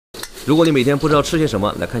如果你每天不知道吃些什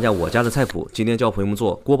么，来看一下我家的菜谱。今天教朋友们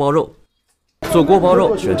做锅包肉。做锅包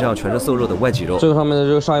肉选这样全是瘦肉的外脊肉。这个上面的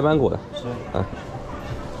肉上一般裹的。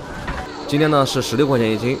今天呢是16块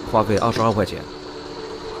钱一斤，花费22块钱。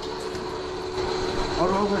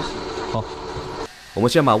22块钱。好。我们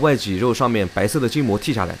先把外脊肉上面白色的筋膜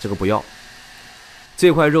剔下来，这个不要。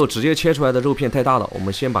这块肉直接切出来的肉片太大了，我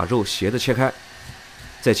们先把肉斜着切开，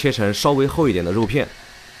再切成稍微厚一点的肉片。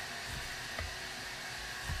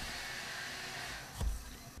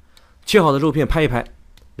切好的肉片拍一拍，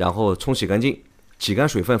然后冲洗干净，挤干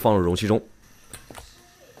水分放入容器中。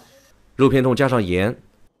肉片中加上盐、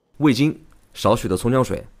味精、少许的葱姜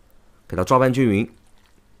水，给它抓拌均匀，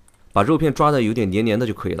把肉片抓的有点黏黏的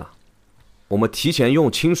就可以了。我们提前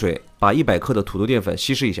用清水把100克的土豆淀粉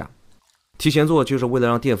稀释一下。提前做就是为了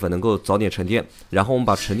让淀粉能够早点沉淀，然后我们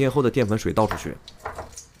把沉淀后的淀粉水倒出去。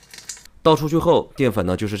倒出去后，淀粉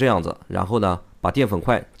呢就是这样子，然后呢把淀粉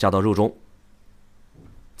块加到肉中，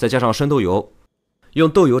再加上生豆油，用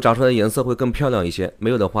豆油炸出来的颜色会更漂亮一些，没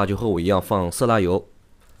有的话就和我一样放色拉油，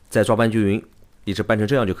再抓拌均匀，一直拌成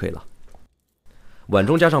这样就可以了。碗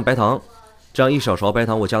中加上白糖，这样1小勺白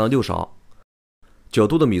糖我加了6勺，9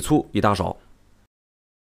度的米醋1大勺，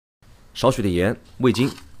少许的盐、味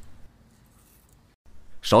精，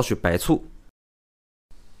少许白醋，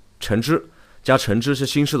橙汁，加橙汁是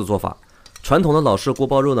新式的做法，传统的老式锅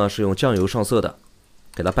包肉呢是用酱油上色的，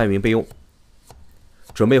给它拌匀备用。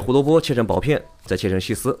准备胡萝卜切成薄片，再切成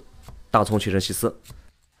细丝，大葱切成细丝，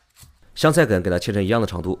香菜梗给它切成一样的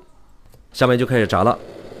长度。下面就开始炸了，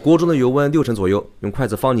锅中的油温6成左右，用筷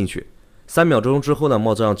子放进去，3秒钟之后呢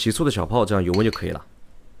冒这样急促的小泡，这样油温就可以了。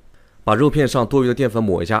把肉片上多余的淀粉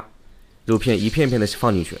抹一下，肉片一片片的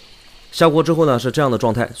放进去。下锅之后呢是这样的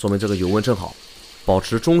状态，说明这个油温正好，保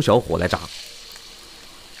持中小火来炸。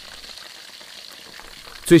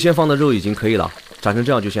最先放的肉已经可以了，炸成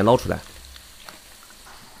这样就先捞出来。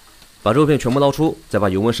把肉片全部捞出，再把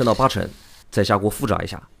油温升到8成，再下锅复炸一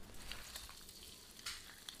下。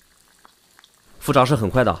复炸是很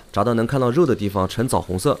快的，炸到能看到肉的地方呈枣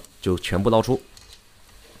红色就全部捞出。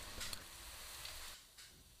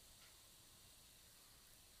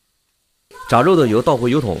炸肉的油倒回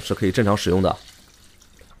油桶是可以正常使用的。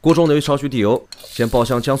锅中有少许底油，先爆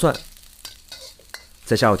香姜蒜，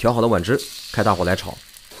再下入调好的碗汁，开大火来炒，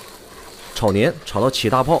炒黏，炒到起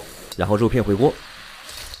大泡，然后肉片回锅，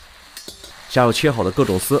下入切好的各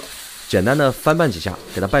种丝，简单的翻拌几下，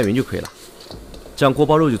给它拌匀就可以了。这样锅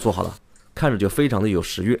包肉就做好了，看着就非常的有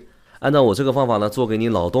食欲。按照我这个方法呢，做给你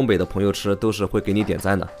老东北的朋友吃，都是会给你点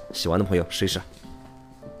赞的。喜欢的朋友试一试。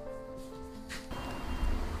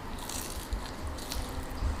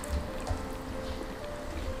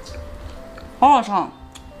好好吃！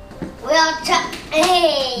我要吃，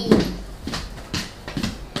哎，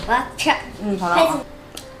我要吃。好了。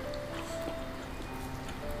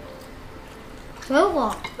水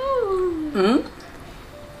果。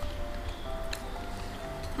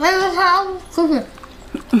没有它口水。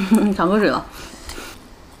淌口水了。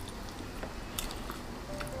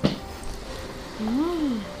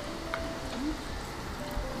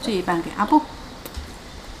这一半给阿布。